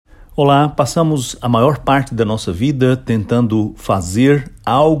Olá, passamos a maior parte da nossa vida tentando fazer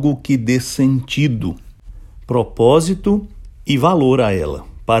algo que dê sentido, propósito e valor a ela.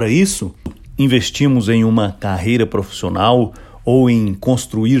 Para isso, investimos em uma carreira profissional ou em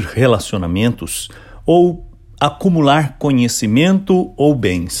construir relacionamentos ou acumular conhecimento ou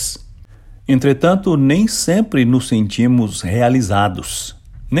bens. Entretanto, nem sempre nos sentimos realizados.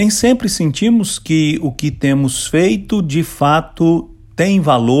 Nem sempre sentimos que o que temos feito de fato tem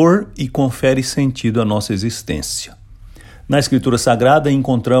valor e confere sentido à nossa existência. Na Escritura Sagrada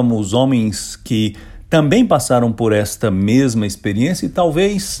encontramos homens que também passaram por esta mesma experiência e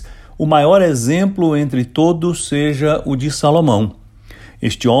talvez o maior exemplo entre todos seja o de Salomão.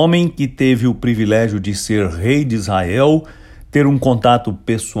 Este homem que teve o privilégio de ser rei de Israel, ter um contato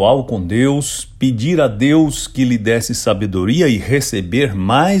pessoal com Deus, pedir a Deus que lhe desse sabedoria e receber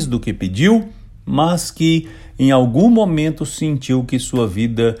mais do que pediu, mas que em algum momento sentiu que sua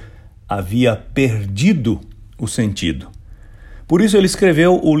vida havia perdido o sentido. Por isso ele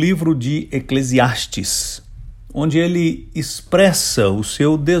escreveu o livro de Eclesiastes, onde ele expressa o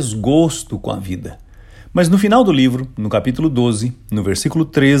seu desgosto com a vida. Mas no final do livro, no capítulo 12, no versículo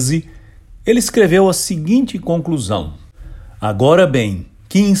 13, ele escreveu a seguinte conclusão: Agora bem,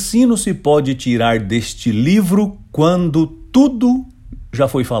 que ensino se pode tirar deste livro quando tudo já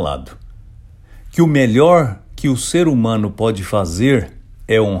foi falado? Que o melhor que o ser humano pode fazer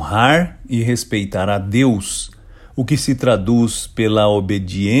é honrar e respeitar a Deus, o que se traduz pela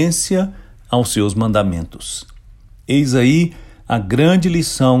obediência aos seus mandamentos. Eis aí a grande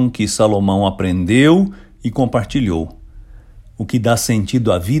lição que Salomão aprendeu e compartilhou. O que dá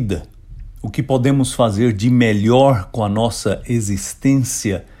sentido à vida, o que podemos fazer de melhor com a nossa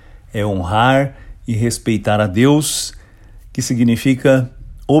existência é honrar e respeitar a Deus, que significa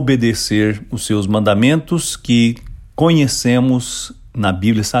obedecer os seus mandamentos que conhecemos na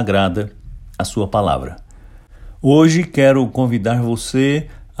Bíblia Sagrada, a sua palavra. Hoje quero convidar você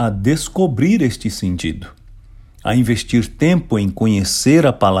a descobrir este sentido, a investir tempo em conhecer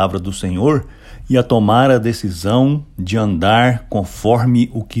a palavra do Senhor e a tomar a decisão de andar conforme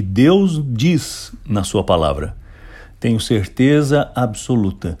o que Deus diz na sua palavra. Tenho certeza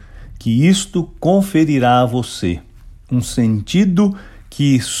absoluta que isto conferirá a você um sentido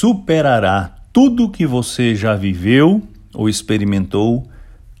que superará tudo que você já viveu ou experimentou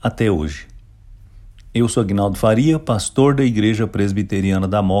até hoje. Eu sou Aguinaldo Faria, pastor da Igreja Presbiteriana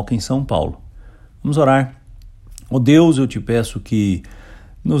da Moca, em São Paulo. Vamos orar. Ó Deus, eu te peço que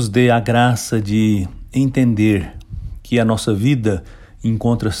nos dê a graça de entender que a nossa vida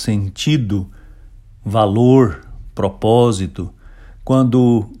encontra sentido, valor, propósito,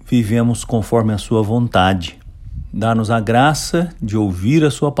 quando vivemos conforme a sua vontade. Dá-nos a graça de ouvir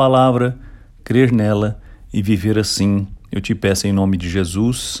a sua palavra, crer nela e viver assim. Eu te peço em nome de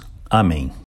Jesus. Amém.